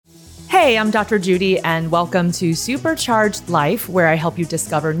Hey, I'm Dr. Judy, and welcome to Supercharged Life, where I help you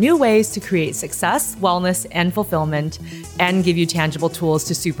discover new ways to create success, wellness, and fulfillment, and give you tangible tools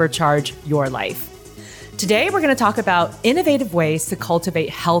to supercharge your life. Today, we're going to talk about innovative ways to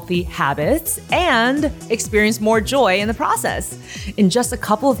cultivate healthy habits and experience more joy in the process. In just a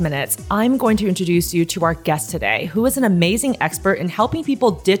couple of minutes, I'm going to introduce you to our guest today, who is an amazing expert in helping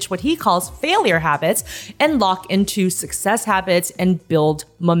people ditch what he calls failure habits and lock into success habits and build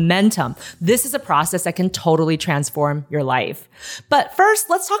momentum. This is a process that can totally transform your life. But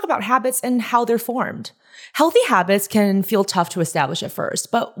first, let's talk about habits and how they're formed. Healthy habits can feel tough to establish at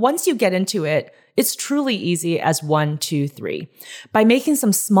first, but once you get into it, it's truly easy as 1, 2, 3. By making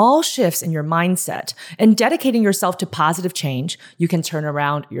some small shifts in your mindset and dedicating yourself to positive change, you can turn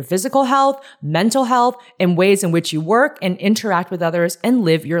around your physical health, mental health, and ways in which you work and interact with others and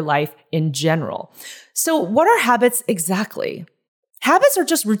live your life in general. So what are habits exactly? Habits are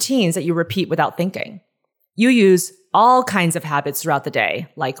just routines that you repeat without thinking. You use all kinds of habits throughout the day,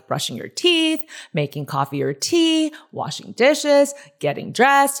 like brushing your teeth, making coffee or tea, washing dishes, getting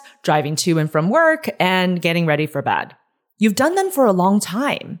dressed, driving to and from work, and getting ready for bed. You've done them for a long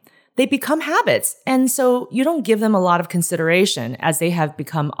time. They become habits, and so you don't give them a lot of consideration as they have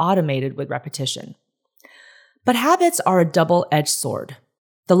become automated with repetition. But habits are a double-edged sword.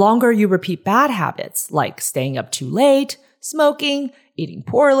 The longer you repeat bad habits, like staying up too late, smoking, eating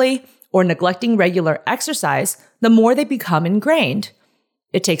poorly, or neglecting regular exercise, the more they become ingrained.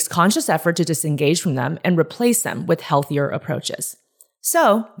 It takes conscious effort to disengage from them and replace them with healthier approaches.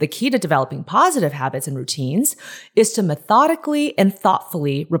 So, the key to developing positive habits and routines is to methodically and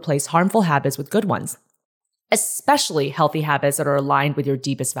thoughtfully replace harmful habits with good ones, especially healthy habits that are aligned with your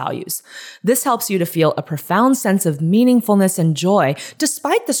deepest values. This helps you to feel a profound sense of meaningfulness and joy,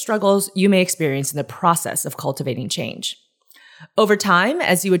 despite the struggles you may experience in the process of cultivating change. Over time,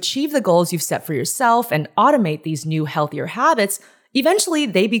 as you achieve the goals you've set for yourself and automate these new, healthier habits, eventually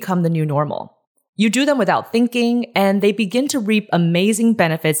they become the new normal. You do them without thinking, and they begin to reap amazing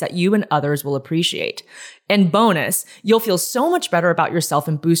benefits that you and others will appreciate. And bonus, you'll feel so much better about yourself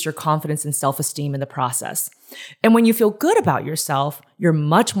and boost your confidence and self-esteem in the process. And when you feel good about yourself, you're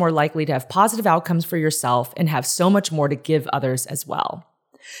much more likely to have positive outcomes for yourself and have so much more to give others as well.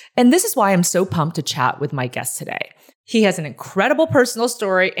 And this is why I'm so pumped to chat with my guest today. He has an incredible personal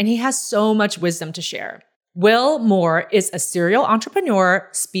story, and he has so much wisdom to share. Will Moore is a serial entrepreneur,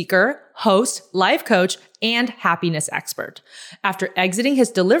 speaker, host, life coach, and happiness expert. After exiting his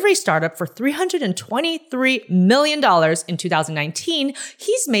delivery startup for $323 million in 2019,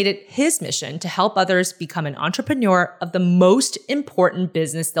 he's made it his mission to help others become an entrepreneur of the most important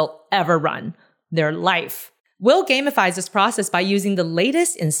business they'll ever run, their life. Will gamifies this process by using the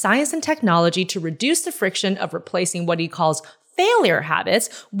latest in science and technology to reduce the friction of replacing what he calls failure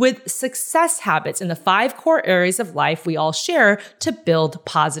habits with success habits in the 5 core areas of life we all share to build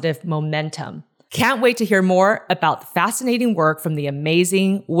positive momentum. Can't wait to hear more about the fascinating work from the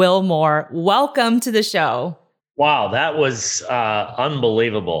amazing Will Moore. Welcome to the show. Wow, that was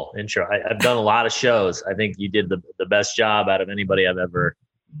unbelievable intro. I've done a lot of shows. I think you did the best job out of anybody I've ever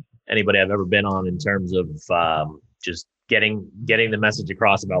been on in terms of just getting the message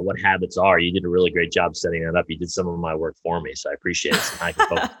across about what habits are. You did a really great job setting that up. You did some of my work for me, so I appreciate it. So I can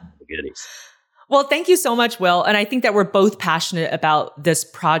focus on the goodies. Well, thank you so much, Will. And I think that we're both passionate about this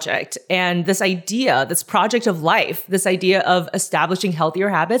project and this project of life, this idea of establishing healthier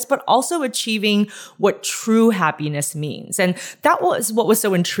habits, but also achieving what true happiness means. And that was what was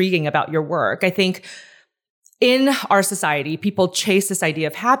so intriguing about your work. I think in our society, people chase this idea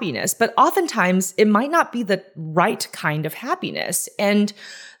of happiness, but oftentimes it might not be the right kind of happiness. And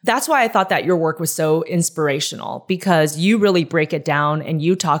that's why I thought that your work was so inspirational, because you really break it down and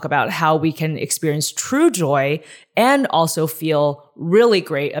you talk about how we can experience true joy and also feel really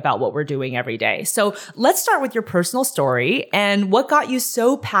great about what we're doing every day. So let's start with your personal story and what got you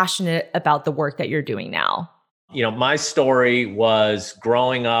so passionate about the work that you're doing now. You know, my story was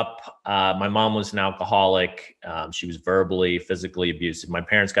growing up. My mom was an alcoholic. She was verbally, physically abusive. My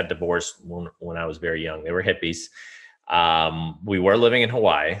parents got divorced when I was very young. They were hippies. We were living in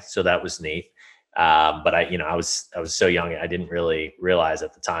Hawaii, so that was neat. But I was so young, I didn't really realize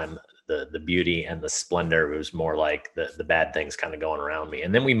at the time the beauty and the splendor. It was more like the bad things kind of going around me.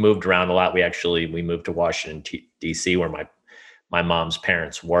 And then we moved around a lot. We moved to Washington, D.C., where my mom's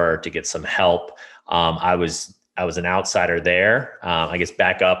parents were, to get some help. I was an outsider there. I guess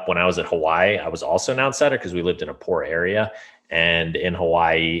back up when I was at Hawaii, I was also an outsider because we lived in a poor area. And in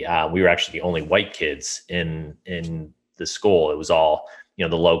Hawaii, we were actually the only white kids in the school. It was all,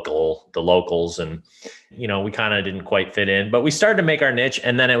 the locals. And, we kind of didn't quite fit in, but we started to make our niche.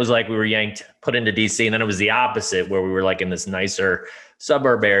 And then it was like we were put into DC. And then it was the opposite, where we were like in this nicer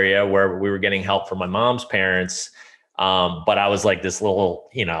suburb area where we were getting help from my mom's parents. But I was like this little,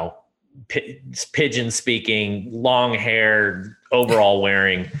 pigeon speaking, long hair, overall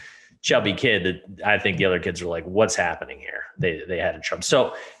wearing chubby kid that I think the other kids were like, what's happening here? They had a trouble.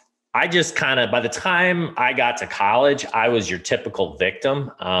 So I just by the time I got to college, I was your typical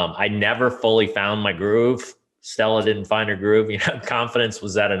victim. I never fully found my groove. Stella didn't find her groove. Confidence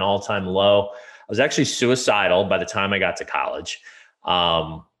was at an all-time low. I was actually suicidal by the time I got to college.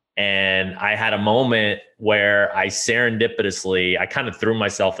 And I had a moment where I serendipitously, I kind of threw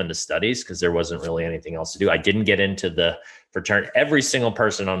myself into studies because there wasn't really anything else to do. I didn't get into the fraternity. Every single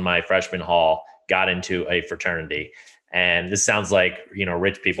person on my freshman hall got into a fraternity. And this sounds like,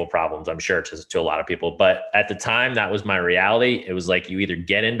 rich people problems, I'm sure, to a lot of people. But at the time, that was my reality. It was like you either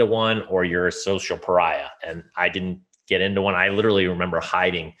get into one or you're a social pariah. And I didn't get into one. I literally remember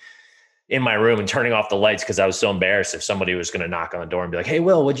hiding in my room and turning off the lights because I was so embarrassed if somebody was going to knock on the door and be like, hey,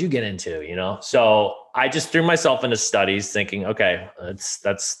 Will, what'd you get into? So I just threw myself into studies thinking, okay,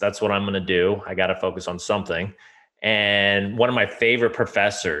 that's what I'm going to do. I got to focus on something. And one of my favorite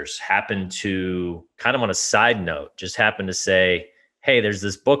professors happened to, kind of on a side note, just happened to say, hey, there's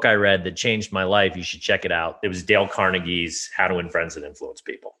this book I read that changed my life. You should check it out. It was Dale Carnegie's How to Win Friends and Influence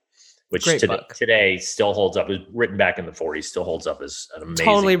People, which today still holds up. It was written back in the 40s, still holds up as an amazing.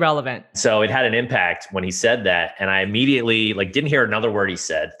 Totally relevant. So it had an impact when he said that. And I immediately didn't hear another word he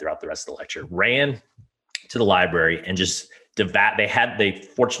said throughout the rest of the lecture, ran to the library and just they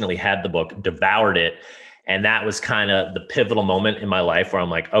fortunately had the book, devoured it. And that was kind of the pivotal moment in my life where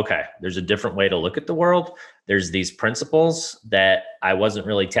I'm like, okay, there's a different way to look at the world. There's these principles that I wasn't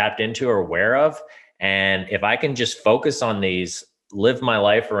really tapped into or aware of. And if I can just focus on these, live my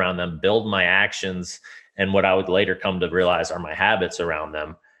life around them, build my actions, and what I would later come to realize are my habits around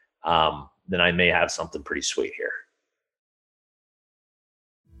them, then I may have something pretty sweet here.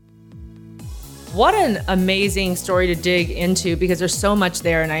 What an amazing story to dig into, because there's so much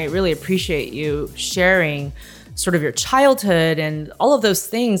there. And I really appreciate you sharing sort of your childhood and all of those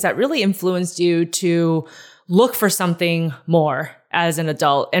things that really influenced you to look for something more as an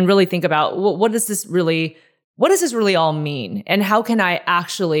adult and really think about what does this really all mean? And how can I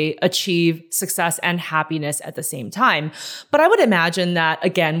actually achieve success and happiness at the same time? But I would imagine that,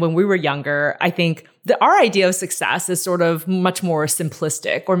 again, when we were younger, I think our idea of success is sort of much more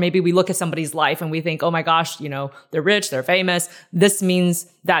simplistic. Or maybe we look at somebody's life and we think, oh my gosh, they're rich, they're famous. This means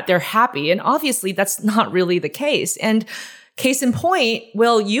that they're happy. And obviously that's not really the case. And case in point,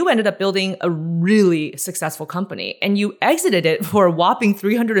 Will, you ended up building a really successful company and you exited it for a whopping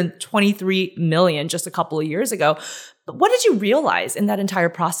 $323 million just a couple of years ago. But what did you realize in that entire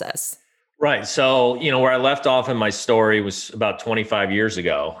process? Right. So, where I left off in my story was about 25 years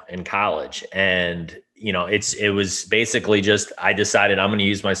ago in college. And, it was basically just, I decided I'm going to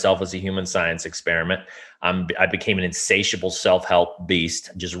use myself as a human science experiment. I became an insatiable self-help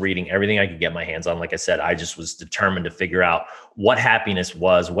beast, just reading everything I could get my hands on. Like I said, I just was determined to figure out what happiness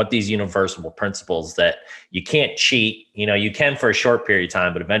was, what these universal principles that you can't cheat, you can for a short period of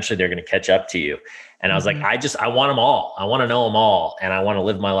time, but eventually they're going to catch up to you. And I was like, I want them all. I want to know them all. And I want to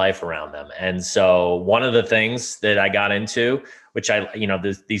live my life around them. And so one of the things that I got into, which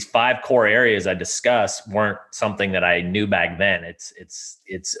these 5 core areas I discussed weren't something that I knew back then. It's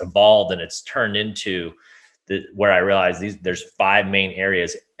evolved and it's turned into where I realized there's 5 main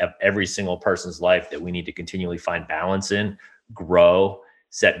areas of every single person's life that we need to continually find balance in, grow,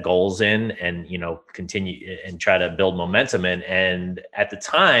 set goals in, and, continue and try to build momentum in. And at the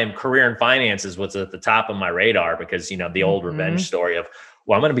time, career and finances was at the top of my radar because, the old revenge story of,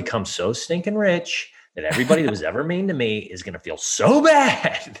 well, I'm going to become so stinking rich that everybody that was ever mean to me is going to feel so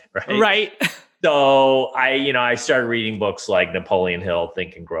bad. Right. So I started reading books like Napoleon Hill,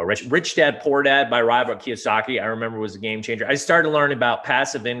 Think and Grow Rich, Rich Dad, Poor Dad by Robert Kiyosaki. I remember was a game changer. I started learning about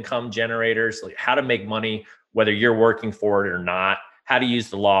passive income generators, like how to make money, whether you're working for it or not, how to use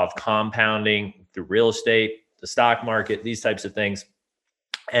the law of compounding through real estate, the stock market, these types of things,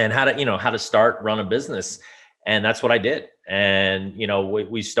 and how to run a business. And that's what I did. And,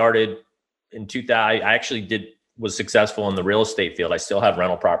 we started in 2000. I actually was successful in the real estate field. I still have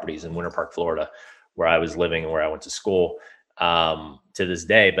rental properties in Winter Park, Florida, where I was living and where I went to school to this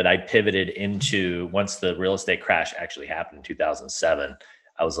day. But I pivoted into, once the real estate crash actually happened in 2007,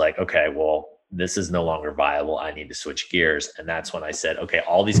 I was like, okay, well, this is no longer viable. I need to switch gears. And that's when I said, okay,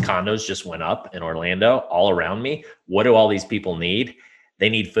 all these condos just went up in Orlando all around me. What do all these people need? They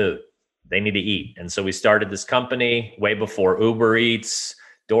need food. They need to eat. And so we started this company way before Uber Eats,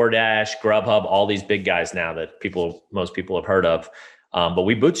 DoorDash, Grubhub, all these big guys now that most people have heard of. But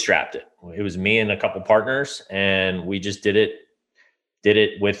we bootstrapped it. It was me and a couple partners, and we just did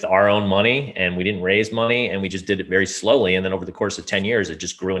it with our own money, and we didn't raise money, and we just did it very slowly. And then over the course of 10 years, it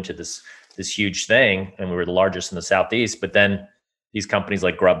just grew into this huge thing. And we were the largest in the Southeast. But then these companies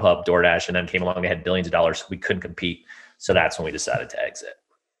like Grubhub, DoorDash, and then came along, they had billions of dollars. We couldn't compete. So that's when we decided to exit.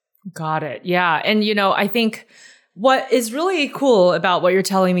 Got it. Yeah. And, I think what is really cool about what you're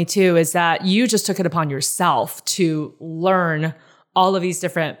telling me too is that you just took it upon yourself to learn all of these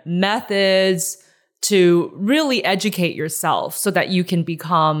different methods to really educate yourself so that you can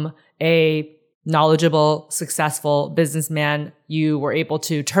become a knowledgeable, successful businessman. You were able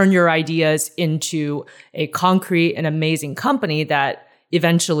to turn your ideas into a concrete and amazing company that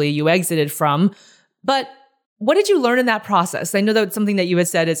eventually you exited from. But what did you learn in that process? I know that something that you had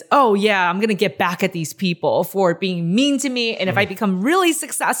said is, oh yeah, I'm going to get back at these people for being mean to me. And if I become really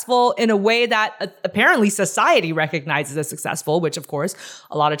successful in a way that apparently society recognizes as successful, which of course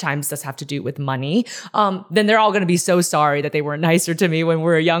a lot of times does have to do with money, then they're all going to be so sorry that they weren't nicer to me when we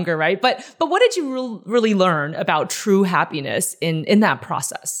were younger, right? But what did you really learn about true happiness in that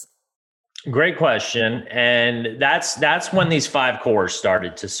process? Great question. And that's when these 5 cores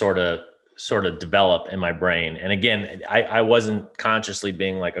started to sort of develop in my brain. And again, I wasn't consciously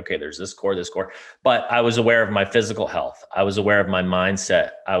being like, okay, there's this core, but I was aware of my physical health. I was aware of my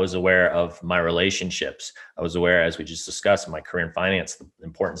mindset. I was aware of my relationships. I was aware, as we just discussed, my career in finance, the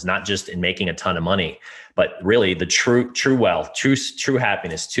importance, not just in making a ton of money, but really the true wealth, true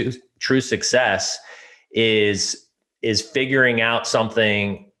happiness, true success is figuring out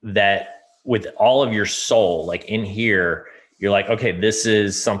something that with all of your soul, like in here, you're like, okay, this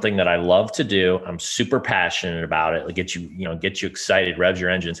is something that I love to do. I'm super passionate about it. It gets you excited, revs your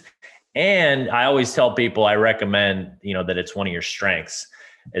engines. And I always tell people, I recommend, that it's one of your strengths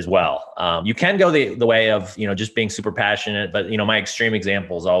as well. You can go the way of, just being super passionate, but my extreme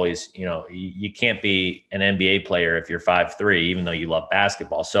example is always, you can't be an NBA player if you're 5'3", even though you love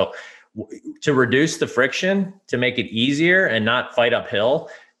basketball. So to reduce the friction, to make it easier and not fight uphill,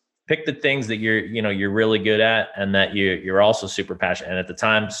 pick the things that you're really good at and that you're also super passionate. And at the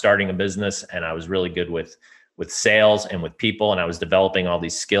time, starting a business, and I was really good with sales and with people, and I was developing all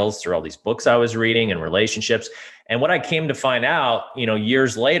these skills through all these books I was reading and relationships. And what I came to find out,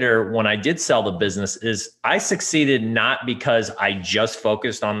 years later, when I did sell the business, is I succeeded not because I just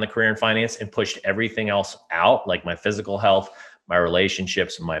focused on the career and finance and pushed everything else out, like my physical health, my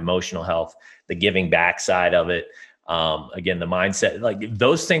relationships, my emotional health, the giving back side of it. Again, the mindset, like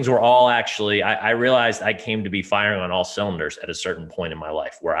those things were all actually, I realized I came to be firing on all cylinders at a certain point in my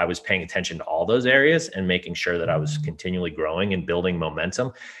life where I was paying attention to all those areas and making sure that I was continually growing and building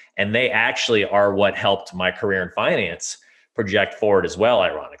momentum. And they actually are what helped my career in finance project forward as well,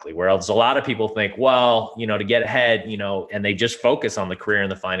 ironically, whereas a lot of people think, well, to get ahead, and they just focus on the career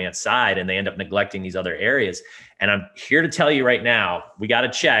and the finance side and they end up neglecting these other areas. And I'm here to tell you right now, we got to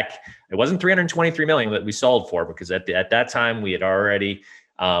check. It wasn't 323 million that we sold for, because at that time we had already,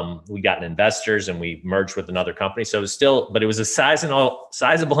 we gotten investors and we merged with another company. So it was but it was a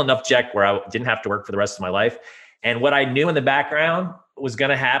sizable enough check where I didn't have to work for the rest of my life. And what I knew in the background was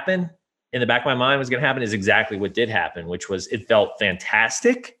going to happen, in the back of my mind was going to happen, is exactly what did happen, which was it felt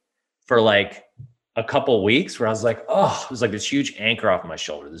fantastic for like a couple of weeks where I was like, oh, it was like this huge anchor off my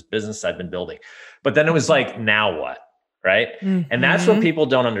shoulder, this business I've been building. But then it was like, now what? Right. Mm-hmm. And that's what people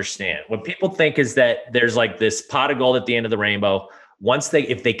don't understand. What people think is that there's like this pot of gold at the end of the rainbow.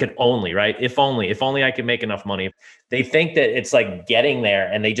 If they could only, right? If only I could make enough money. They think that it's like getting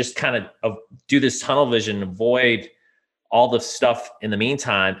there and they just kind of do this tunnel vision, avoid all the stuff in the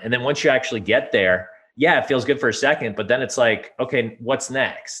meantime. And then once you actually get there, yeah, it feels good for a second, but then it's like, okay, what's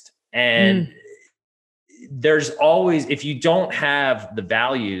next? And there's always, if you don't have the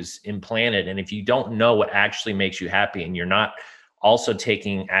values implanted and if you don't know what actually makes you happy and you're not also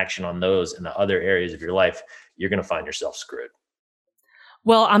taking action on those in the other areas of your life, you're going to find yourself screwed.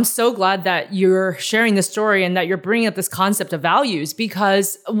 Well, I'm so glad that you're sharing this story and that you're bringing up this concept of values,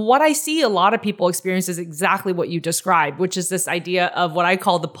 because what I see a lot of people experience is exactly what you described, which is this idea of what I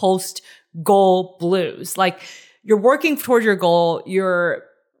call the post-goal blues. Like you're working toward your goal, you're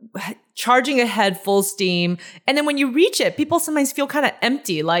charging ahead full steam. And then when you reach it, people sometimes feel kind of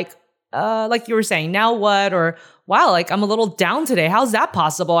empty, like you were saying, now what? Or wow, like I'm a little down today. How's that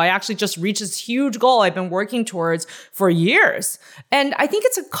possible? I actually just reached this huge goal I've been working towards for years. And I think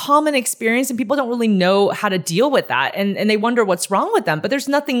it's a common experience and people don't really know how to deal with that. And they wonder what's wrong with them, but there's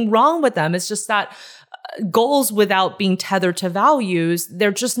nothing wrong with them. It's just that goals without being tethered to values,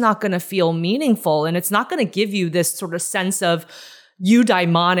 they're just not going to feel meaningful. And it's not going to give you this sort of sense of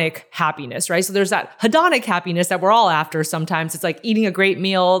eudaimonic happiness, right? So there's that hedonic happiness that we're all after sometimes. It's like eating a great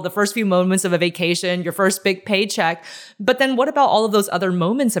meal, the first few moments of a vacation, your first big paycheck. But then what about all of those other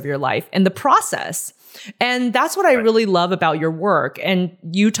moments of your life and the process? And that's what I really love about your work and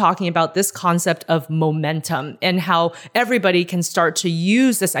you talking about this concept of momentum and how everybody can start to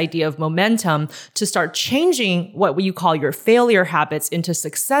use this idea of momentum to start changing what you call your failure habits into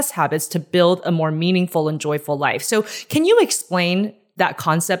success habits to build a more meaningful and joyful life. So can you explain that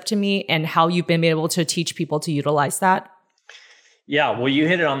concept to me and how you've been able to teach people to utilize that? Yeah, well, you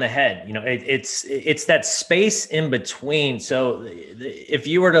hit it on the head. It's that space in between. So if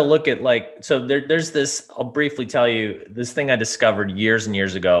you were to look at there's this, I'll briefly tell you this thing I discovered years and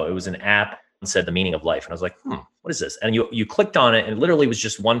years ago. It was an app that said the meaning of life. And I was like, what is this? And you clicked on it and it literally was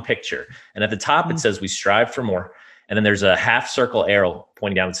just one picture. And at the top, it says we strive for more. And then there's a half circle arrow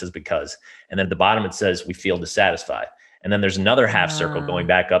pointing down that says because. And then at the bottom, it says we feel dissatisfied. And then there's another half circle going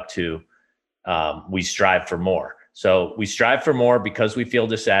back up to we strive for more. So we strive for more because we feel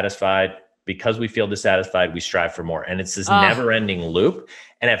dissatisfied. Because we feel dissatisfied, we strive for more. And it's this never ending loop.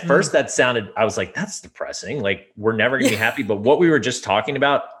 And at first I was like, that's depressing. Like we're never gonna be happy. But what we were just talking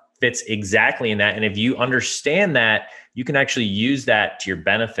about fits exactly in that. And if you understand that, you can actually use that to your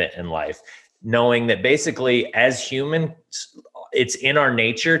benefit in life, knowing that basically as humans, it's in our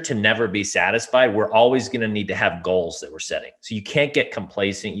nature to never be satisfied. We're always gonna need to have goals that we're setting. So you can't get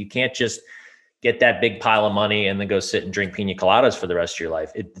complacent. You can't just get that big pile of money and then go sit and drink pina coladas for the rest of your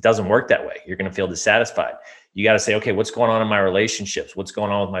life. It doesn't work that way. You're going to feel dissatisfied. You got to say, okay, what's going on in my relationships? What's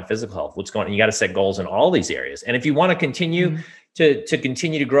going on with my physical health? What's going on? You got to set goals in all these areas. And if you want to continue to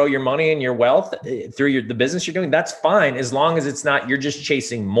continue to grow your money and your wealth through the business you're doing, that's fine. As long as it's not, you're just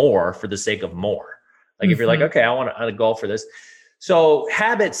chasing more for the sake of more. Like if you're like, okay, I want a goal for this. So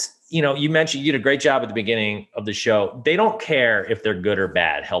habits, you mentioned you did a great job at the beginning of the show. They don't care if they're good or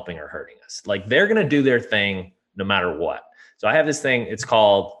bad, helping or hurting us. Like they're going to do their thing no matter what. So I have this thing, it's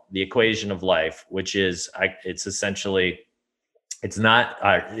called the equation of life, which is, it's essentially, it's not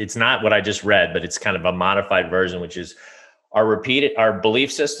what I just read, but it's kind of a modified version, which is our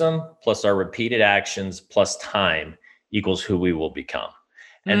belief system plus our repeated actions plus time equals who we will become.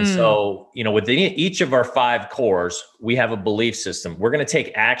 And so, within each of our 5 cores, we have a belief system. We're going to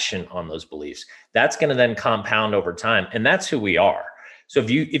take action on those beliefs. That's going to then compound over time. And that's who we are. So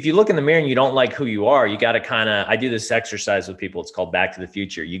if you look in the mirror and you don't like who you are, you got to I do this exercise with people. It's called Back to the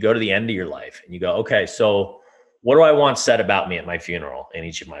Future. You go to the end of your life and you go, okay, so what do I want said about me at my funeral in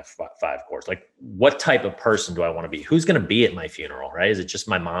each of my 5 cores? Like what type of person do I want to be? Who's going to be at my funeral, right? Is it just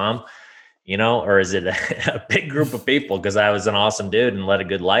my mom? Or is it a big group of people because I was an awesome dude and led a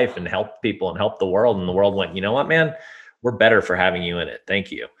good life and helped people and helped the world. And the world went, you know what, man, we're better for having you in it.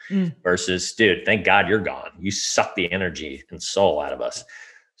 Thank you. Versus, dude, thank God you're gone. You suck the energy and soul out of us.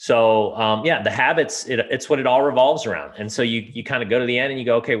 So the habits, it's what it all revolves around. And so you kind of go to the end and you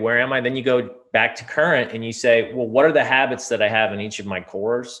go, okay, where am I? Then you go back to current and you say, well, what are the habits that I have in each of my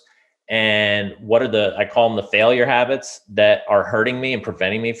cores? And what are I call them the failure habits that are hurting me and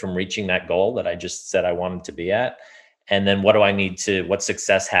preventing me from reaching that goal that I just said I wanted to be at? And then what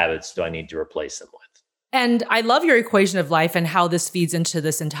success habits do I need to replace them with? And I love your equation of life and how this feeds into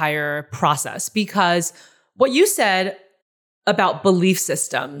this entire process, because what you said about belief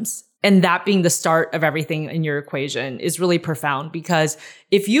systems and that being the start of everything in your equation is really profound, because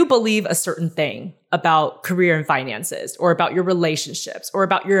if you believe a certain thing about career and finances or about your relationships or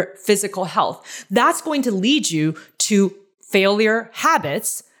about your physical health, that's going to lead you to failure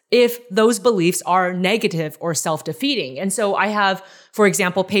habits if those beliefs are negative or self-defeating. And so I have, for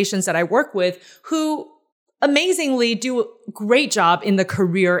example, patients that I work with who amazingly do a great job in the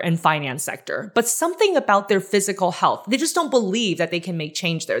career and finance sector, but something about their physical health, they just don't believe that they can make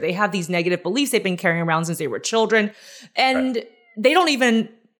change there. They have these negative beliefs they've been carrying around since they were children, and they don't even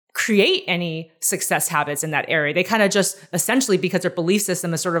create any success habits in that area. They kind of just essentially, because their belief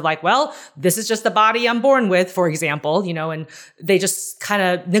system is sort of like, well, this is just the body I'm born with, for example, and they just kind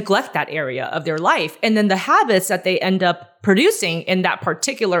of neglect that area of their life. And then the habits that they end up producing in that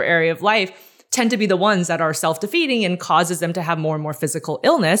particular area of life tend to be the ones that are self-defeating and causes them to have more and more physical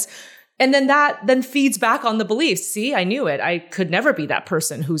illness. And then that then feeds back on the beliefs. See, I knew it. I could never be that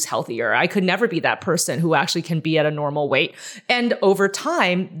person who's healthier. I could never be that person who actually can be at a normal weight. And over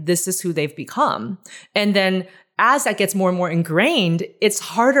time, this is who they've become. And then as that gets more and more ingrained, it's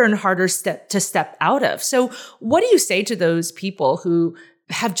harder and harder to step out of. So what do you say to those people who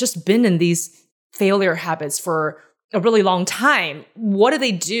have just been in these failure habits for a really long time. What do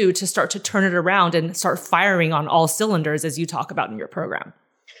they do to start to turn it around and start firing on all cylinders, as you talk about in your program?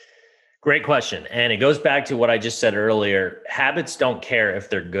 Great question. And it goes back to what I just said earlier. Habits don't care if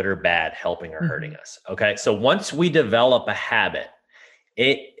they're good or bad, helping or hurting us. Okay. So once we develop a habit,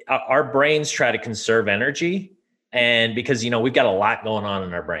 our brains try to conserve energy. And because, we've got a lot going on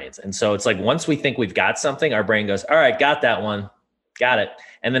in our brains. And so it's like, once we think we've got something, our brain goes, all right, got that one. Got it.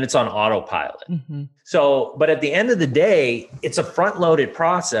 And then it's on autopilot. So, but at the end of the day, it's a front loaded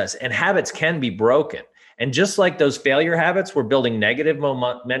process, and habits can be broken. And just like those failure habits, we're building negative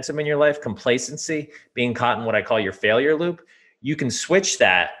momentum in your life, complacency, being caught in what I call your failure loop. You can switch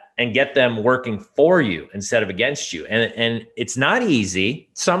that and get them working for you instead of against you. And it's not easy.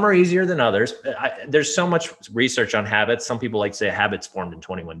 Some are easier than others. There's so much research on habits. Some people like to say a habit's formed in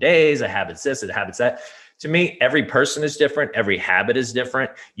 21 days, a habit's this, a habit's that. To me, every person is different. Every habit is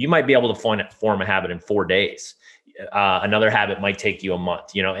different. You might be able to form a habit in 4 days. Another habit might take you a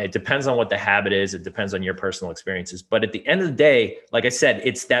month. It depends on what the habit is. It depends on your personal experiences. But at the end of the day, like I said,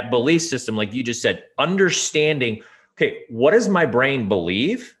 it's that belief system, like you just said, understanding, okay, what does my brain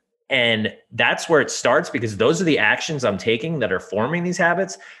believe? And that's where it starts, because those are the actions I'm taking that are forming these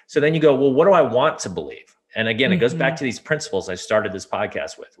habits. So then you go, well, what do I want to believe? And again, it goes back to these principles I started this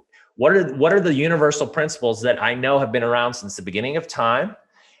podcast with. What are the universal principles that I know have been around since the beginning of time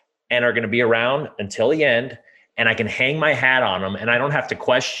and are going to be around until the end? And I can hang my hat on them, and I don't have to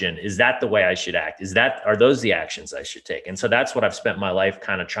question, is that the way I should act? Are those the actions I should take? And so that's what I've spent my life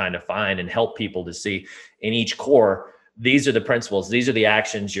kind of trying to find and help people to see in each core. These are the principles. These are the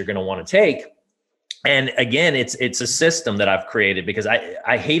actions you're going to want to take. And again, it's a system that I've created, because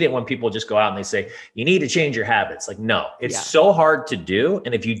I hate it when people just go out and they say, you need to change your habits. Like, no, it's so hard to do.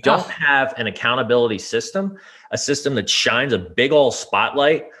 And if you don't have an accountability system, a system that shines a big old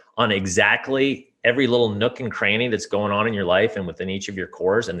spotlight on exactly every little nook and cranny that's going on in your life and within each of your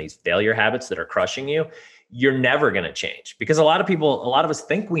cores and these failure habits that are crushing you, you're never going to change. Because a lot of us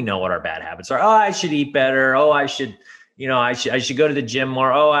think we know what our bad habits are. Oh, I should eat better. Oh, I should go to the gym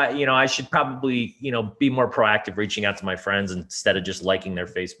more. Oh, I should probably, be more proactive, reaching out to my friends instead of just liking their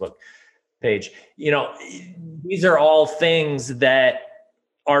Facebook page. These are all things that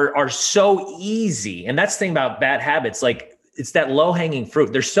are so easy. And that's the thing about bad habits. Like, it's that low hanging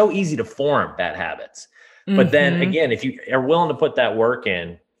fruit. They're so easy to form, bad habits. But then again, if you are willing to put that work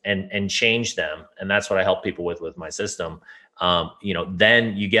in and change them, and that's what I help people with my system,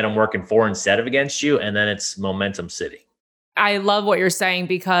 then you get them working for instead of against you. And then it's momentum city. I love what you're saying,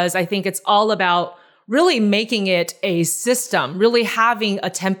 because I think it's all about really making it a system, really having a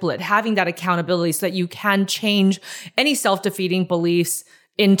template, having that accountability so that you can change any self-defeating beliefs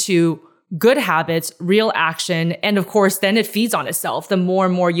into good habits, real action. And of course, then it feeds on itself. The more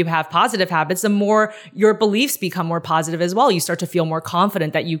and more you have positive habits, the more your beliefs become more positive as well. You start to feel more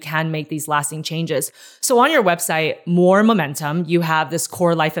confident that you can make these lasting changes. So on your website, More Momentum, you have this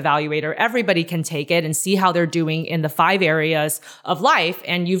core life evaluator. Everybody can take it and see how they're doing in the 5 areas of life.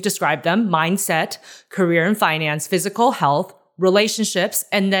 And you've described them: mindset, career and finance, physical health, relationships,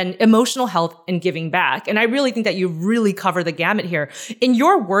 and then emotional health and giving back. And I really think that you really cover the gamut here. In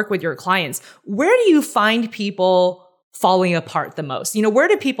your work with your clients, where do you find people falling apart the most? Where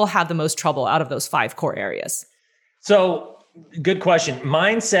do people have the most trouble out of those 5 core areas? So good question.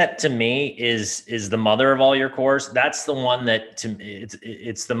 Mindset to me is the mother of all your cores. That's the one that to me,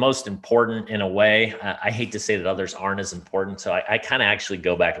 it's the most important in a way. I hate to say that others aren't as important. So I kind of actually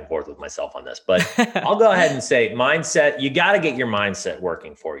go back and forth with myself on this, but I'll go ahead and say mindset. You got to get your mindset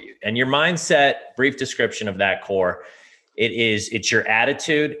working for you. And your mindset, brief description of that core, it's your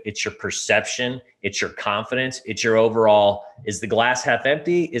attitude, it's your perception, it's your confidence, it's your overall, is the glass half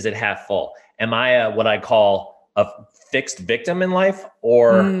empty? Is it half full? Am I what I call a fixed victim in life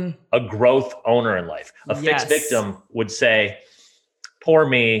or a growth owner in life? A fixed victim would say, poor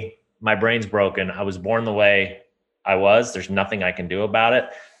me, my brain's broken. I was born the way I was. There's nothing I can do about it.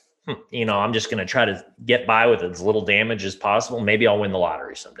 I'm just going to try to get by with as little damage as possible. Maybe I'll win the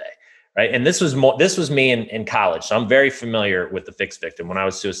lottery someday. Right. And this was me in college. So I'm very familiar with the fixed victim. When I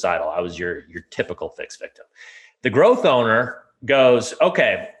was suicidal, I was your typical fixed victim. The growth owner goes,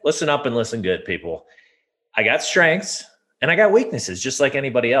 okay, listen up and listen good, people. I got strengths and I got weaknesses just like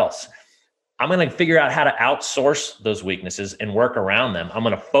anybody else. I'm going to figure out how to outsource those weaknesses and work around them. I'm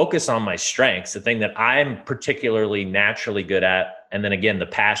going to focus on my strengths, the thing that I'm particularly naturally good at. And then again, the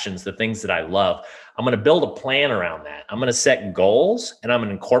passions, the things that I love. I'm going to build a plan around that. I'm going to set goals and I'm going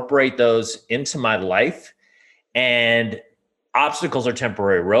to incorporate those into my life. And obstacles are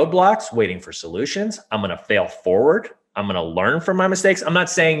temporary roadblocks waiting for solutions. I'm going to fail forward I'm going to learn from my mistakes. I'm not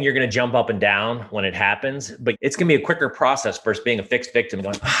saying you're going to jump up and down when it happens, but it's going to be a quicker process versus being a fixed victim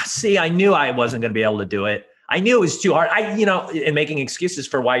going, see, I knew I wasn't going to be able to do it. I knew it was too hard. And making excuses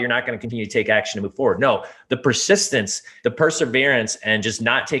for why you're not going to continue to take action to move forward. No, the persistence, the perseverance, and just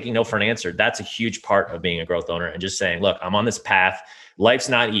not taking no for an answer. That's a huge part of being a growth owner, and just saying, look, I'm on this path. Life's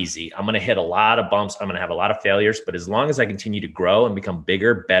not easy. I'm going to hit a lot of bumps. I'm going to have a lot of failures, but as long as I continue to grow and become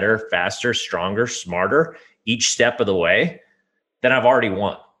bigger, better, faster, stronger, smarter, each step of the way, then I've already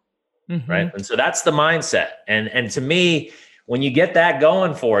won. Mm-hmm. Right. And so that's the mindset. And to me, when you get that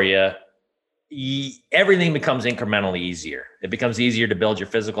going for you, everything becomes incrementally easier. It becomes easier to build your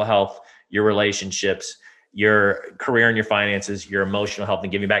physical health, your relationships, your career and your finances, your emotional health,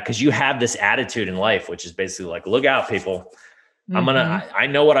 and giving back. Because you have this attitude in life, which is basically like, look out, people. Mm-hmm. I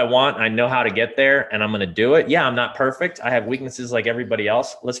know what I want. I know how to get there, and I'm going to do it. Yeah, I'm not perfect. I have weaknesses like everybody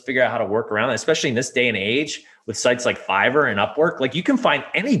else. Let's figure out how to work around it, especially in this day and age with sites like Fiverr and Upwork. Like, you can find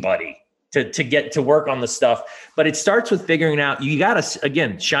anybody to get to work on the stuff, but it starts with figuring out, you got to,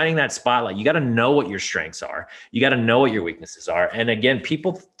 again, shining that spotlight. You got to know what your strengths are. You got to know what your weaknesses are. And again,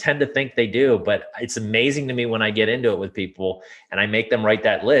 people tend to think they do, but it's amazing to me when I get into it with people and I make them write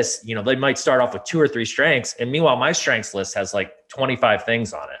that list. They might start off with 2 or 3 strengths. And meanwhile, my strengths list has like 25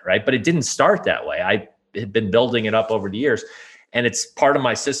 things on it. Right. But it didn't start that way. I had been building it up over the years. And it's part of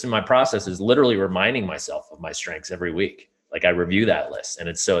my system. My process is literally reminding myself of my strengths every week. Like, I review that list, and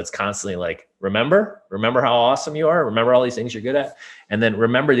it's constantly like, remember how awesome you are. Remember all these things you're good at. And then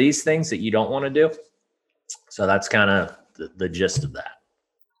remember these things that you don't want to do. So that's kind of the gist of that.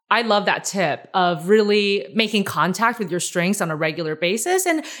 I love that tip of really making contact with your strengths on a regular basis.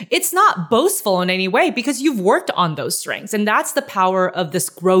 And it's not boastful in any way because you've worked on those strengths. And that's the power of this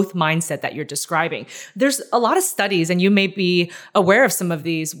growth mindset that you're describing. There's a lot of studies, and you may be aware of some of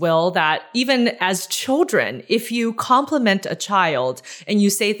these, Will, that even as children, if you compliment a child and you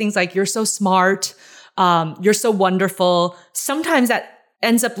say things like, you're so smart, you're so wonderful, sometimes that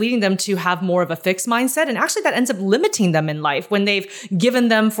ends up leading them to have more of a fixed mindset. And actually that ends up limiting them in life when they've given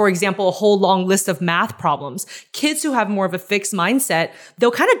them, for example, a whole long list of math problems. Kids who have more of a fixed mindset, they'll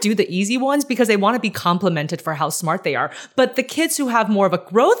kind of do the easy ones because they want to be complimented for how smart they are. But the kids who have more of a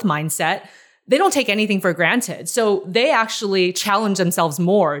growth mindset, they don't take anything for granted. So they actually challenge themselves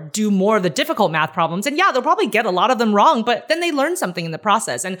more, do more of the difficult math problems. And yeah, they'll probably get a lot of them wrong, but then they learn something in the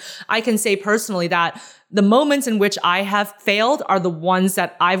process. And I can say personally that the moments in which I have failed are the ones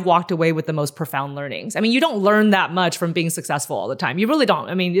that I've walked away with the most profound learnings. I mean, you don't learn that much from being successful all the time. You really don't.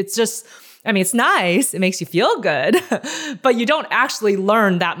 I mean, it's nice. It makes you feel good, but you don't actually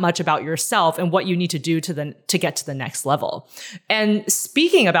learn that much about yourself and what you need to do to get to the next level. And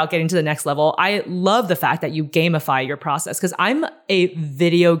speaking about getting to the next level, I love the fact that you gamify your process because I'm a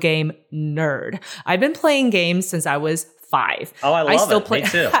video game nerd. I've been playing games since I was 5. Oh, I love it. Me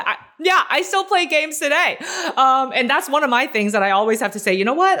too. Yeah, I still play games today. And that's one of my things that I always have to say, you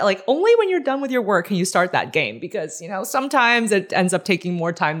know what? Like, only when you're done with your work can you start that game because, sometimes it ends up taking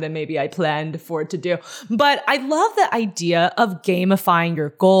more time than maybe I planned for it to do. But I love the idea of gamifying your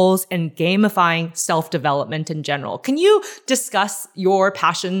goals and gamifying self-development in general. Can you discuss your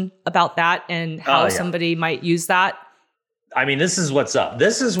passion about that and how somebody might use that? I mean, this is what's up.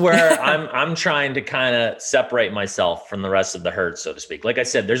 This is where I'm trying to kind of separate myself from the rest of the herd, so to speak. Like I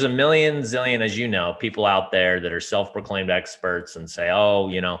said, there's a million zillion, as you know, people out there that are self-proclaimed experts and say,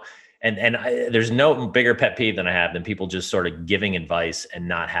 there's no bigger pet peeve than I have than people just sort of giving advice and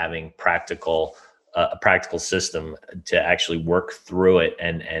not having a practical system to actually work through it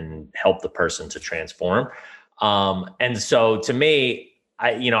and help the person to transform. And so to me,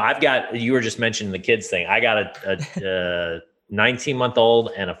 you were just mentioning the kids thing. I got a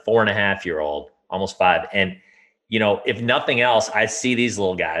 19-month-old and a 4.5-year-old, almost 5. And, if nothing else, I see these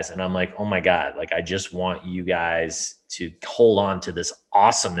little guys and I'm like, oh my God, like, I just want you guys to hold on to this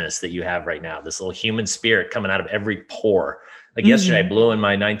awesomeness that you have right now, this little human spirit coming out of every pore. Like yesterday, I blew in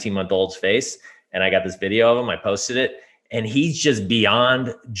my 19-month-old's face and I got this video of him. I posted it and he's just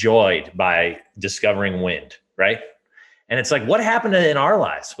beyond joyed by discovering wind. Right. And it's like, what happened in our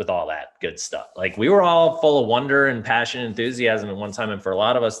lives with all that good stuff? Like, we were all full of wonder and passion and enthusiasm at one time. And for a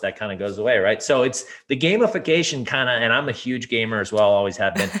lot of us, that kind of goes away, right? So it's the gamification and I'm a huge gamer as well, always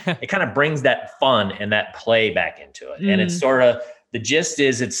have been. It kind of brings that fun and that play back into it. And it's sort of, the gist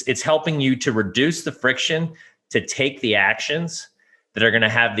is it's helping you to reduce the friction, to take the actions that are going to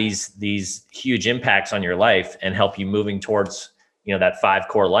have these huge impacts on your life and help you moving towards that 5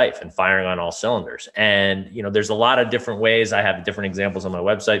 core life and firing on all cylinders. And, there's a lot of different ways. I have different examples on my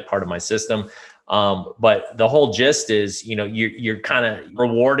website, part of my system. But the whole gist is, you're kind of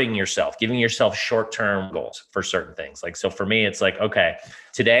rewarding yourself, giving yourself short-term goals for certain things. Like, so for me, it's like, okay,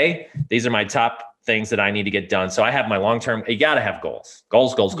 today, these are my top things that I need to get done. So I have my long-term, you got to have goals.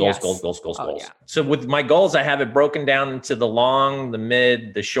 Goals. Yeah. So with my goals, I have it broken down into the long, the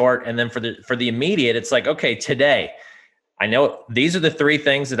mid, the short. And then for the immediate, it's like, okay, today, I know these are the 3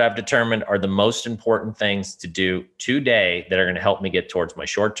 things that I've determined are the most important things to do today that are going to help me get towards my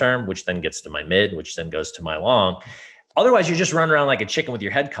short term, which then gets to my mid, which then goes to my long. Otherwise, you're just running around like a chicken with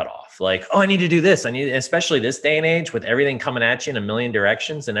your head cut off. Like, oh, I need to do this. Especially this day and age with everything coming at you in a million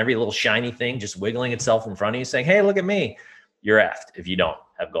directions and every little shiny thing just wiggling itself in front of you saying, hey, look at me. You're effed if you don't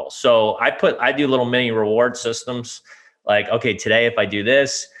have goals. So I do little mini reward systems. Like, okay, today, if I do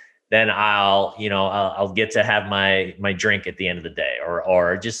this, then I'll get to have my drink at the end of the day,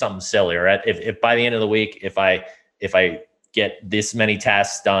 or just something silly. Or if by the end of the week, if I get this many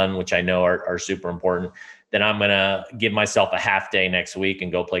tasks done, which I know are super important, then I'm gonna give myself a half day next week and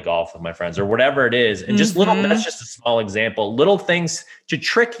go play golf with my friends or whatever it is. And just that's just a small example, little things to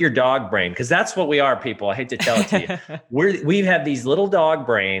trick your dog brain, because that's what we are, people. I hate to tell it to you. We have these little dog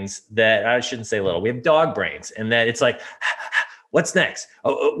brains that I shouldn't say little. We have dog brains, and that it's like. What's next?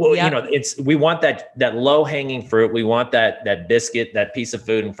 We want that low hanging fruit. We want that biscuit, that piece of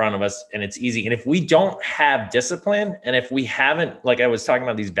food in front of us, and it's easy. And if we don't have discipline, and if we haven't, like I was talking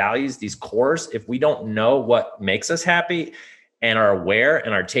about, these values, these cores, if we don't know what makes us happy and are aware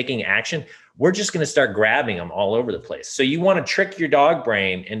and are taking action, we're just going to start grabbing them all over the place. So you want to trick your dog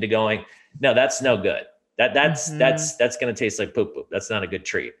brain into going, no, that's no good. That's going to taste like poop. That's not a good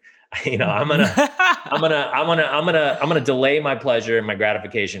treat. I'm gonna delay my pleasure and my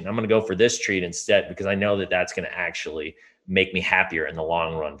gratification. I'm gonna go for this treat instead, because I know that that's gonna actually make me happier in the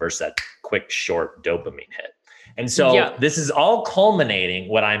long run versus that quick, short dopamine hit. And so This is all culminating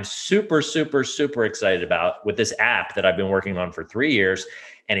what I'm super, super, super excited about with this app that I've been working on for 3 years.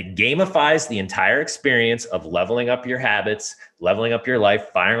 And it gamifies the entire experience of leveling up your habits, leveling up your life,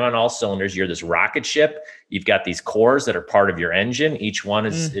 firing on all cylinders. You're this rocket ship. You've got these cores that are part of your engine. Each one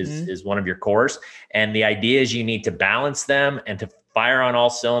is one of your cores. And the idea is you need to balance them and to fire on all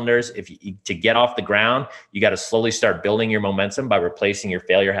cylinders. To get off the ground, you got to slowly start building your momentum by replacing your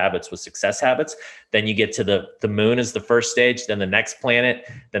failure habits with success habits. Then you get to the moon as the first stage, then the next planet,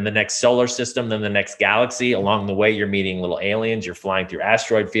 then the next solar system, then the next galaxy. Along the way, you're meeting little aliens. You're flying through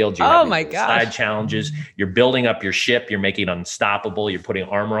asteroid fields. You have side challenges. You're building up your ship. You're making it unstoppable. You're putting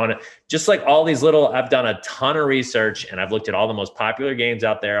armor on it. Just like all these I've done a ton of research, and I've looked at all the most popular games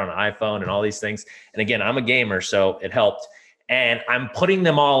out there on iPhone and all these things. And again, I'm a gamer, so it helped. And I'm putting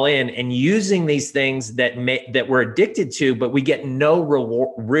them all in and using these things that we're addicted to, but we get no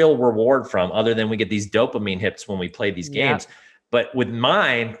real reward from, other than we get these dopamine hits when we play these games. But with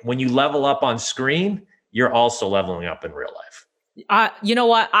mine, when you level up on screen, you're also leveling up in real life. You know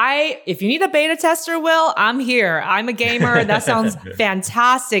what? If you need a beta tester, Will, I'm here. I'm a gamer. That sounds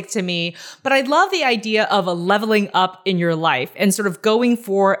fantastic to me. But I love the idea of a leveling up in your life and sort of going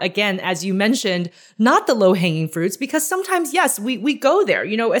for, again, as you mentioned, not the low hanging fruits, because sometimes, yes, we go there,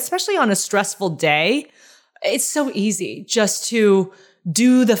 especially on a stressful day. It's so easy just to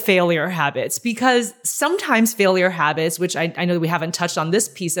do the failure habits, because sometimes failure habits, which I know we haven't touched on this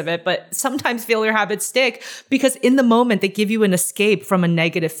piece of it, but sometimes failure habits stick because in the moment they give you an escape from a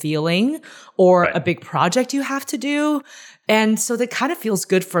negative feeling or a big project you have to do. And so that kind of feels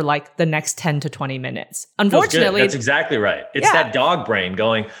good for like the next 10 to 20 minutes. Unfortunately, that's exactly right. It's that dog brain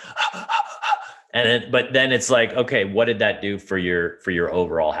going, but then it's like, okay, what did that do for your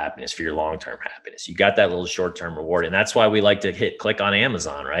overall happiness, for your long-term happiness? You got that little short-term reward. And that's why we like to click on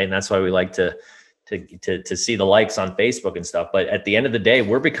Amazon, right? And that's why we like to see the likes on Facebook and stuff. But at the end of the day,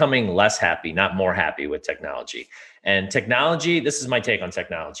 we're becoming less happy, not more happy with technology. And technology, this is my take on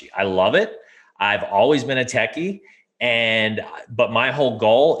technology. I love it. I've always been a techie. But my whole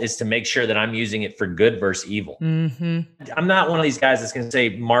goal is to make sure that I'm using it for good versus evil. Mm-hmm. I'm not one of these guys that's going to say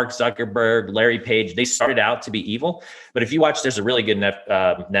Mark Zuckerberg, Larry Page, they started out to be evil. But if you watch, there's a really good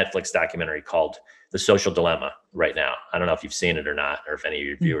Netflix documentary called The Social Dilemma right now. I don't know if you've seen it or not, or if any of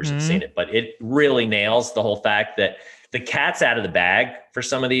your viewers have seen it, but it really nails the whole fact that the cat's out of the bag for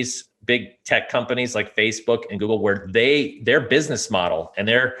some of these big tech companies like Facebook and Google, where their business model and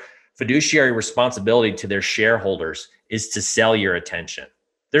their fiduciary responsibility to their shareholders is to sell your attention.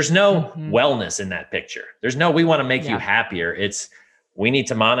 There's no wellness in that picture. There's no, we want to make you happier. It's, we need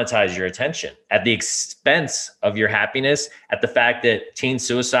to monetize your attention at the expense of your happiness, at the fact that teen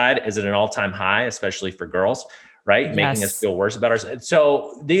suicide is at an all-time high, especially for girls, right? Making us feel worse about ourselves.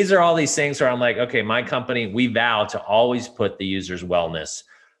 So these are all these things where I'm like, okay, my company, we vow to always put the user's wellness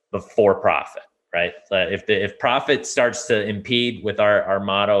before profit, right? If profit starts to impede with our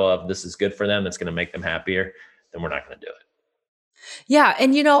motto of this is good for them, it's going to make them happier, then we're not going to do it. Yeah.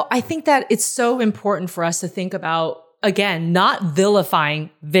 And, I think that it's so important for us to think about, again, not vilifying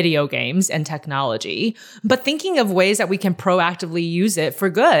video games and technology, but thinking of ways that we can proactively use it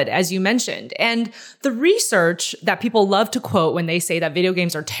for good, as you mentioned. And the research that people love to quote when they say that video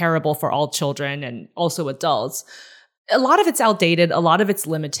games are terrible for all children and also adults, a lot of it's outdated, a lot of it's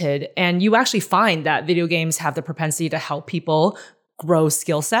limited. And you actually find that video games have the propensity to help people grow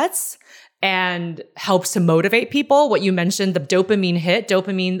skill sets and helps to motivate people. What you mentioned, the dopamine hit,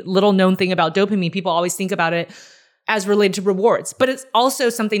 little known thing about dopamine, people always think about it as related to rewards, but it's also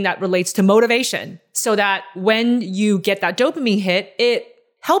something that relates to motivation, so that when you get that dopamine hit, it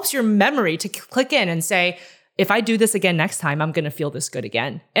helps your memory to click in and say, if I do this again next time, I'm going to feel this good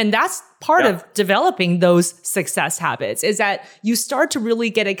again. And that's part of developing those success habits, is that you start to really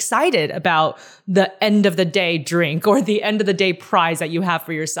get excited about the end of the day drink or the end of the day prize that you have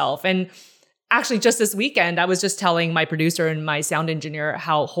for yourself. And actually, just this weekend, I was just telling my producer and my sound engineer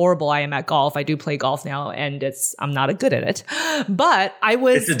how horrible I am at golf. I do play golf now, and I'm not good at it. But I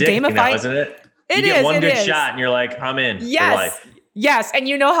was gamifying. Now, isn't it? You get one good shot, and you're like, I'm in for life. Yes. And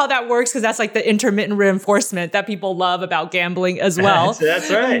you know how that works, because that's like the intermittent reinforcement that people love about gambling as well. That's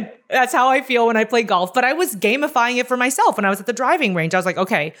right. That's how I feel when I play golf. But I was gamifying it for myself when I was at the driving range. I was like,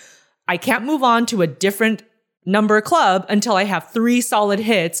 okay, I can't move on to a different number club until I have 3 solid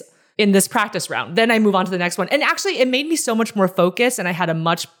hits in this practice round. Then I move on to the next one. And actually, it made me so much more focused, and I had a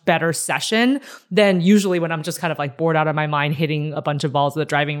much better session than usually when I'm just kind of like bored out of my mind hitting a bunch of balls at the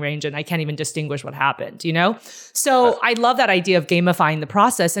driving range and I can't even distinguish what happened, So I love that idea of gamifying the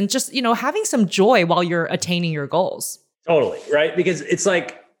process and just, having some joy while you're attaining your goals. Totally, right? Because it's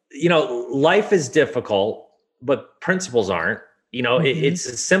like, life is difficult, but principles aren't. It's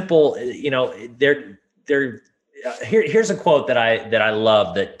a simple, here's a quote that I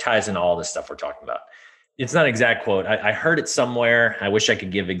love that ties into all this stuff we're talking about. It's not an exact quote. I heard it somewhere. I wish I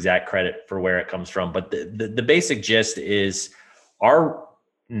could give exact credit for where it comes from. But the basic gist is our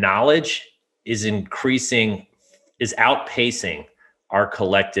knowledge is outpacing our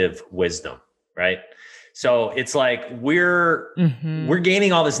collective wisdom, right? So it's like we're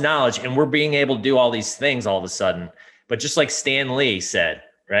gaining all this knowledge and we're being able to do all these things all of a sudden. But just like Stan Lee said,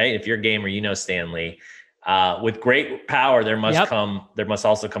 right? If you're a gamer, Stan Lee. With great power, there must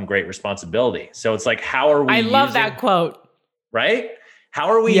also come great responsibility. So it's like, how are we? I love that quote. Right? How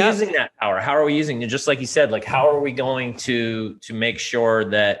are we using that power? How are we using it? Just like you said, like, how are we going to make sure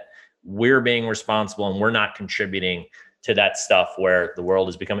that we're being responsible and we're not contributing to that stuff where the world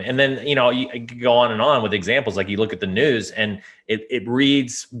is becoming, and then, you could go on and on with examples. Like you look at the news and it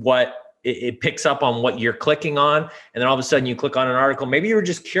reads it picks up on what you're clicking on. And then all of a sudden you click on an article, maybe you were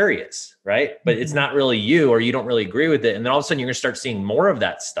just curious, right? But it's not really you, or you don't really agree with it. And then all of a sudden you're going to start seeing more of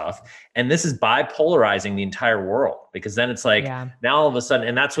that stuff. And this is bipolarizing the entire world, because then it's like, now all of a sudden,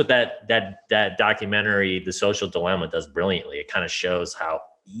 and that's what that documentary, The Social Dilemma, does brilliantly. It kind of shows how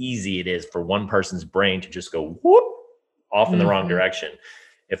easy it is for one person's brain to just go whoop off in the wrong direction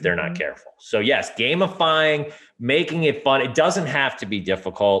if they're not careful. So yes, gamifying, making it fun. It doesn't have to be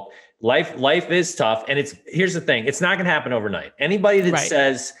difficult. Life is tough. And here's the thing. It's not going to happen overnight. Anybody that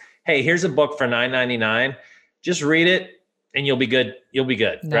says, hey, here's a book for $9.99, just read it and you'll be good. You'll be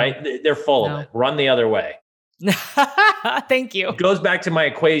good. No. Right? They're full of it. Run the other way. Thank you. It goes back to my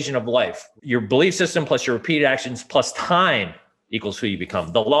equation of life. Your belief system plus your repeated actions plus time equals who you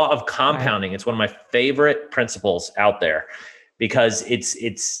become. The law of compounding. It's one of my favorite principles out there, because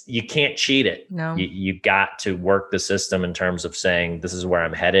it's you can't cheat it. No. You got to work the system in terms of saying, this is where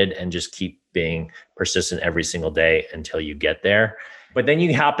I'm headed, and just keep being persistent every single day until you get there. But then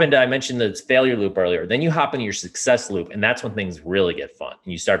you hop into, I mentioned the failure loop earlier, then you hop into your success loop, and that's when things really get fun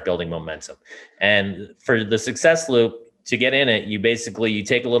and you start building momentum. And for the success loop, to get in it, you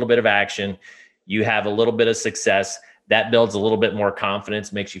take a little bit of action, you have a little bit of success. That builds a little bit more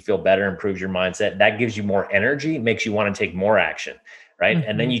confidence, makes you feel better, improves your mindset. That gives you more energy, makes you want to take more action, right?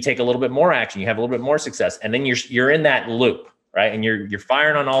 And then you take a little bit more action, you have a little bit more success, and then you're in that loop, right? And you're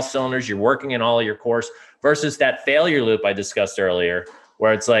firing on all cylinders, you're working in all of your course, versus that failure loop I discussed earlier,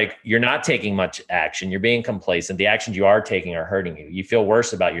 where it's like you're not taking much action, you're being complacent. The actions you are taking are hurting you. You feel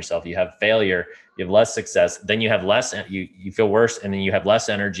worse about yourself. You have failure, you have less success, then you have less, you feel worse, and then you have less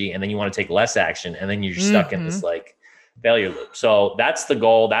energy, and then you want to take less action, and then you're stuck in this like failure loop. So that's the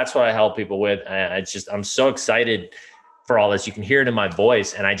goal. That's what I help people with. And I'm so excited for all this. You can hear it in my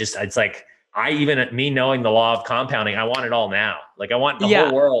voice. And it's like, me knowing the law of compounding, I want it all now. Like I want the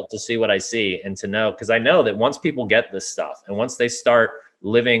whole world to see what I see and to know, because I know that once people get this stuff and once they start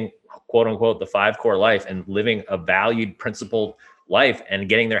living, quote unquote, the 5 core life and living a valued, principled life and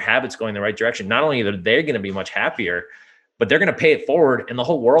getting their habits going the right direction, not only are they going to be much happier, but they're going to pay it forward and the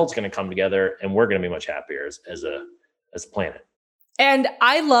whole world's going to come together and we're going to be much happier as a planet. And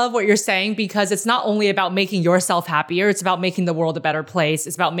I love what you're saying, because it's not only about making yourself happier, it's about making the world a better place.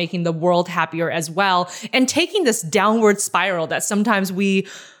 It's about making the world happier as well. And taking this downward spiral that sometimes we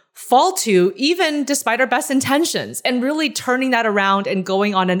fall to, even despite our best intentions, and really turning that around and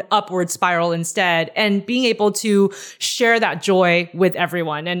going on an upward spiral instead, and being able to share that joy with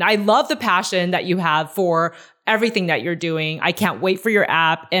everyone. And I love the passion that you have for everything that you're doing. I can't wait for your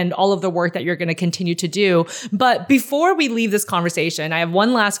app and all of the work that you're going to continue to do. But before we leave this conversation, I have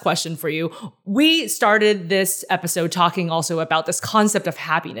one last question for you. We started this episode talking also about this concept of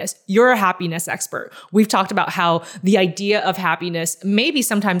happiness. You're a happiness expert. We've talked about how the idea of happiness maybe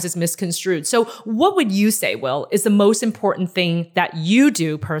sometimes is misconstrued. So what would you say, Will, is the most important thing that you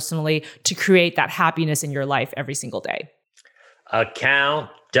do personally to create that happiness in your life every single day?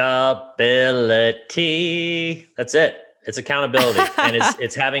 Accountability. That's it. It's accountability. And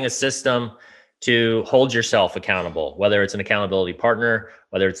it's having a system to hold yourself accountable, whether it's an accountability partner,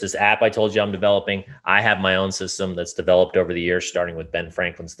 whether it's this app I told you I'm developing. I have my own system that's developed over the years, starting with Ben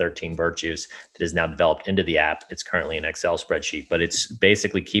Franklin's 13 Virtues, that is now developed into the app. It's currently an Excel spreadsheet, but it's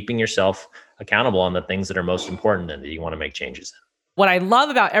basically keeping yourself accountable on the things that are most important and that you want to make changes in. What I love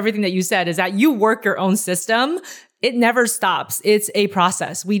about everything that you said is that you work your own system. It never stops. It's a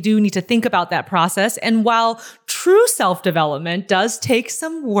process. We do need to think about that process. And while true self-development does take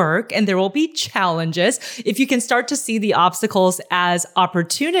some work and there will be challenges, if you can start to see the obstacles as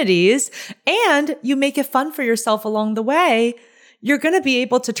opportunities and you make it fun for yourself along the way, you're going to be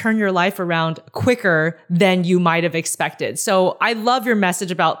able to turn your life around quicker than you might have expected. So I love your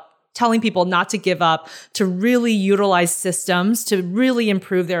message about telling people not to give up, to really utilize systems to really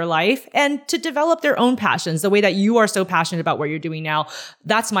improve their life and to develop their own passions the way that you are so passionate about what you're doing now.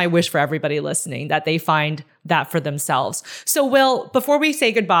 That's my wish for everybody listening, that they find that for themselves. So Will, before we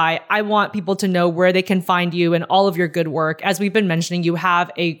say goodbye, I want people to know where they can find you and all of your good work. As we've been mentioning, you have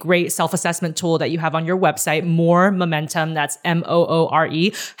a great self-assessment tool that you have on your website, More Momentum. That's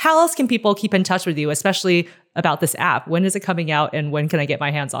MOORE. How else can people keep in touch with you, especially about this app? When is it coming out and when can I get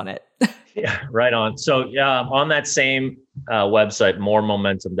my hands on it? Yeah, right on. So on that same website,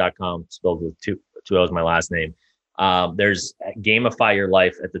 moremomentum.com, spelled with two O's, my last name. There's Gamify Your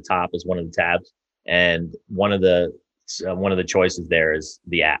Life at the top is one of the tabs. And one of the choices there is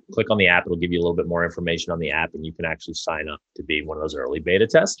the app. Click on the app. It'll give you a little bit more information on the app and you can actually sign up to be one of those early beta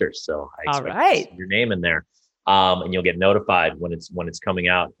testers. So I expect to see your name in there. And you'll get notified when it's coming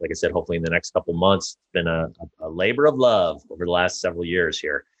out. Like I said, hopefully in the next couple months. It's been a labor of love over the last several years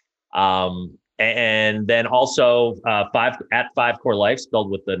here. And then also 5 Core Life, spelled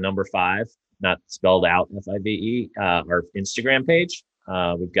with the number 5, not spelled out FIVE, our Instagram page.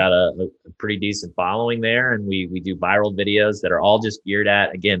 We've got a pretty decent following there, and we do viral videos that are all just geared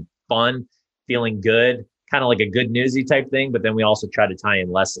at, again, fun, feeling good, kind of like a good newsy type thing. But then we also try to tie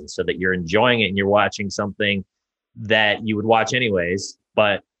in lessons so that you're enjoying it and you're watching something that you would watch anyways,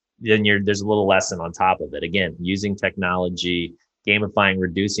 but then there's a little lesson on top of it. Again, using technology, gamifying,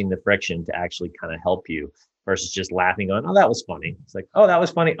 reducing the friction to actually kind of help you versus just laughing, going, oh, that was funny. It's like, oh, that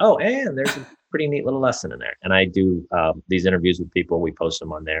was funny. Oh, and there's a pretty neat little lesson in there. And I do these interviews with people. We post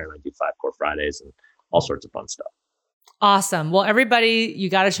them on there, and I do 5 Core Fridays and all sorts of fun stuff. Awesome. Well, everybody, you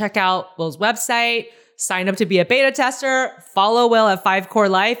got to check out Will's website. Sign up to be a beta tester. Follow Will at 5 Core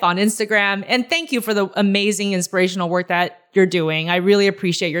Life on Instagram. And thank you for the amazing, inspirational work that you're doing. I really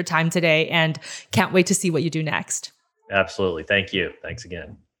appreciate your time today and can't wait to see what you do next. Absolutely. Thank you. Thanks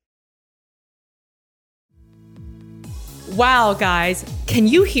again. Wow, guys, can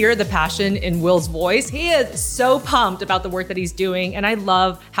you hear the passion in Will's voice? He is so pumped about the work that he's doing, and I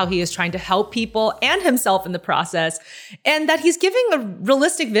love how he is trying to help people and himself in the process, and that he's giving a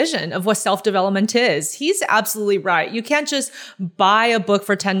realistic vision of what self-development is. He's absolutely right. You can't just buy a book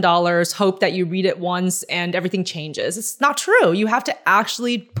for $10, hope that you read it once and everything changes. It's not true. You have to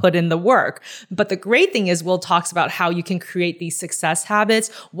actually put in the work. But the great thing is Will talks about how you can create these success habits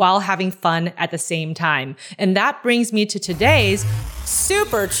while having fun at the same time. And that brings me to today's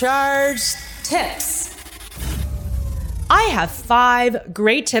Supercharged Tips. I have 5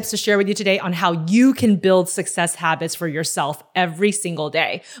 great tips to share with you today on how you can build success habits for yourself every single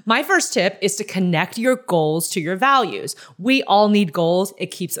day. My first tip is to connect your goals to your values. We all need goals.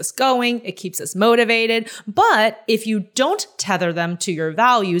 It keeps us going. It keeps us motivated. But if you don't tether them to your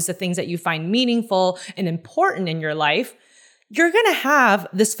values, the things that you find meaningful and important in your life, you're going to have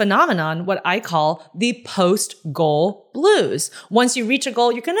this phenomenon, what I call the post-goal blues. Once you reach a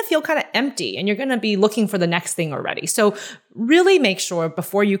goal, you're going to feel kind of empty and you're going to be looking for the next thing already. So really make sure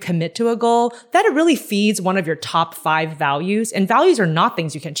before you commit to a goal that it really feeds one of your top 5 values. And values are not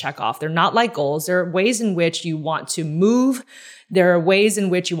things you can check off. They're not like goals. They're ways in which you want to move. There are ways in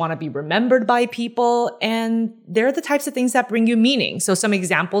which you want to be remembered by people, and they're the types of things that bring you meaning. So some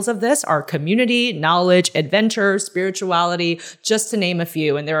examples of this are community, knowledge, adventure, spirituality, just to name a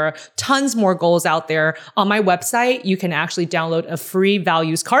few. And there are tons more goals out there. On my website, you can actually download a free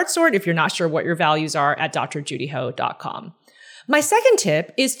values card sort if you're not sure what your values are at drjudyho.com. My second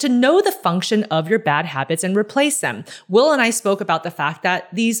tip is to know the function of your bad habits and replace them. Will and I spoke about the fact that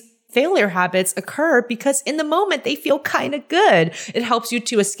these failure habits occur because in the moment they feel kind of good. It helps you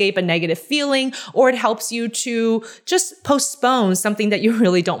to escape a negative feeling, or it helps you to just postpone something that you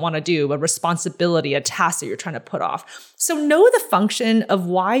really don't want to do, a responsibility, a task that you're trying to put off. So know the function of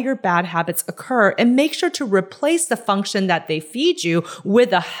why your bad habits occur and make sure to replace the function that they feed you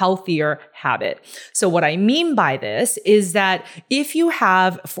with a healthier habit. So what I mean by this is that if you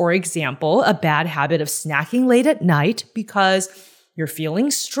have, for example, a bad habit of snacking late at night because you're feeling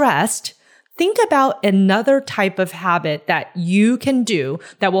stressed, think about another type of habit that you can do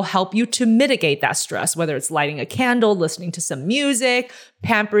that will help you to mitigate that stress, whether it's lighting a candle, listening to some music,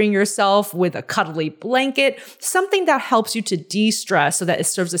 pampering yourself with a cuddly blanket, something that helps you to de-stress so that it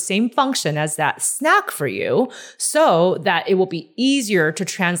serves the same function as that snack for you so that it will be easier to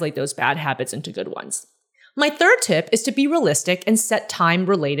translate those bad habits into good ones. My third tip is to be realistic and set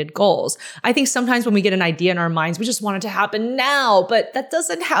time-related goals. I think sometimes when we get an idea in our minds, we just want it to happen now, but that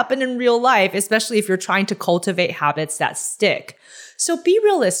doesn't happen in real life, especially if you're trying to cultivate habits that stick. So be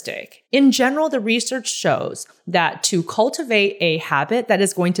realistic. In general, the research shows that to cultivate a habit that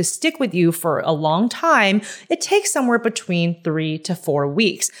is going to stick with you for a long time, it takes somewhere between 3 to 4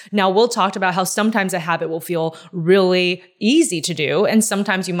 weeks. Now, we'll talk about how sometimes a habit will feel really easy to do, and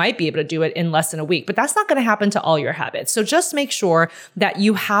sometimes you might be able to do it in less than a week, but that's not going to happen to all your habits. So just make sure that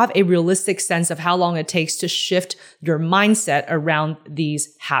you have a realistic sense of how long it takes to shift your mindset around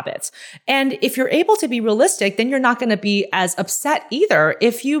these habits. And if you're able to be realistic, then you're not going to be as upset either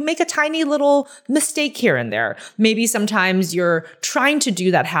if you make a tiny little mistake here and there. Maybe sometimes you're trying to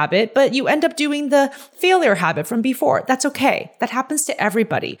do that habit, but you end up doing the failure habit from before. That's okay. That happens to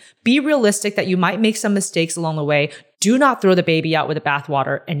everybody. Be realistic that you might make some mistakes along the way. Do not throw the baby out with the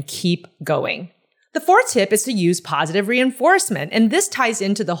bathwater and keep going. The fourth tip is to use positive reinforcement. And this ties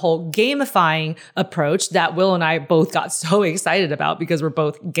into the whole gamifying approach that Will and I both got so excited about because we're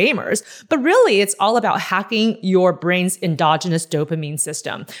both gamers. But really, it's all about hacking your brain's endogenous dopamine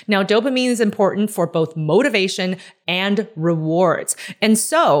system. Now, dopamine is important for both motivation and rewards. And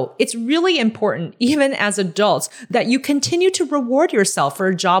so it's really important, even as adults, that you continue to reward yourself for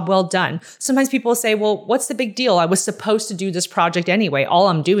a job well done. Sometimes people say, well, what's the big deal? I was supposed to do this project anyway. All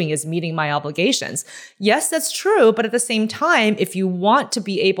I'm doing is meeting my obligations. Yes, that's true. But at the same time, if you want to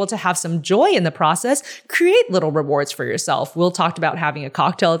be able to have some joy in the process, create little rewards for yourself. Will talked about having a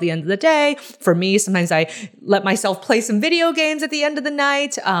cocktail at the end of the day. For me, sometimes I let myself play some video games at the end of the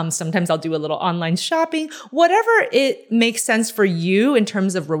night. Sometimes I'll do a little online shopping. Whatever it makes sense for you in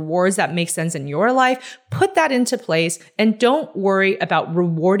terms of rewards that make sense in your life, put that into place and don't worry about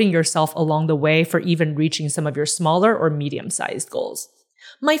rewarding yourself along the way for even reaching some of your smaller or medium-sized goals.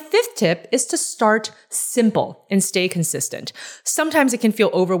 My fifth tip is to start simple and stay consistent. Sometimes it can feel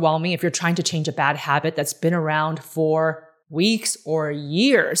overwhelming if you're trying to change a bad habit that's been around for weeks or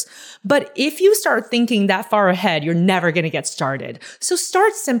years. But if you start thinking that far ahead, you're never going to get started. So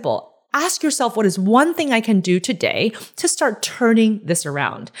start simple. Ask yourself, what is one thing I can do today to start turning this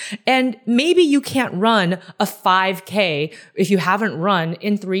around? And maybe you can't run a 5K if you haven't run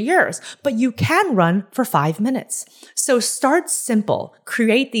in 3 years, but you can run for 5 minutes. So start simple,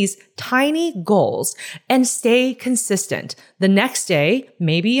 create these tiny goals and stay consistent. The next day,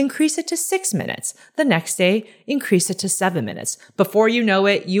 maybe increase it to 6 minutes. The next day, increase it to 7 minutes. Before you know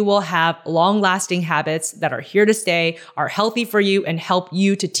it, you will have long-lasting habits that are here to stay, are healthy for you, and help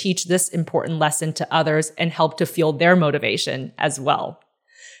you to teach this important lesson to others and help to fuel their motivation as well.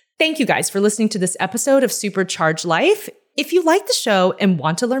 Thank you guys for listening to this episode of Supercharged Life. If you like the show and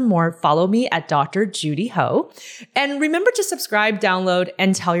want to learn more, follow me at Dr. Judy Ho. And remember to subscribe, download,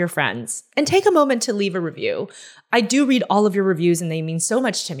 and tell your friends. And take a moment to leave a review. I do read all of your reviews and they mean so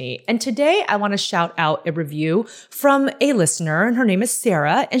much to me. And today I want to shout out a review from a listener, and her name is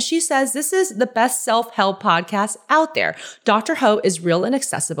Sarah. And she says, this is the best self-help podcast out there. Dr. Ho is real and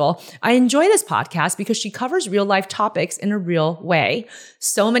accessible. I enjoy this podcast because she covers real life topics in a real way.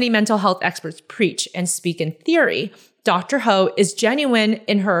 So many mental health experts preach and speak in theory. Dr. Ho is genuine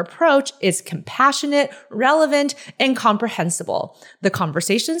in her approach, is compassionate, relevant, and comprehensible. The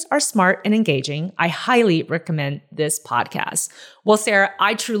conversations are smart and engaging. I highly recommend this podcast. Well, Sarah,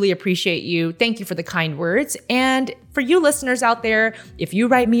 I truly appreciate you. Thank you for the kind words. And for you listeners out there, if you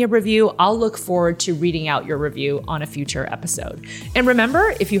write me a review, I'll look forward to reading out your review on a future episode. And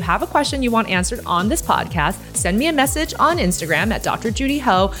remember, if you have a question you want answered on this podcast, send me a message on Instagram at Dr. Judy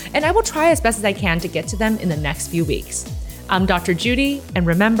Ho, and I will try as best as I can to get to them in the next few weeks. I'm Dr. Judy, and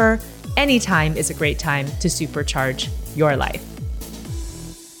remember, anytime is a great time to supercharge your life.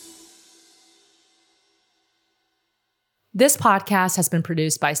 This podcast has been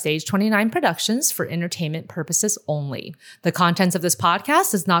produced by Stage 29 Productions for entertainment purposes only. The contents of this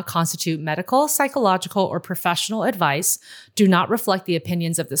podcast does not constitute medical, psychological, or professional advice, do not reflect the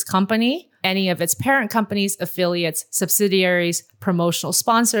opinions of this company, any of its parent companies, affiliates, subsidiaries, promotional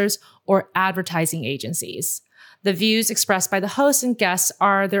sponsors, or advertising agencies. The views expressed by the hosts and guests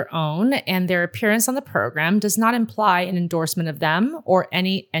are their own, and their appearance on the program does not imply an endorsement of them or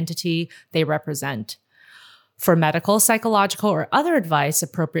any entity they represent. For medical, psychological, or other advice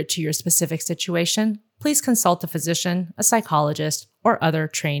appropriate to your specific situation, please consult a physician, a psychologist, or other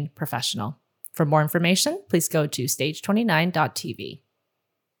trained professional. For more information, please go to stage29.tv.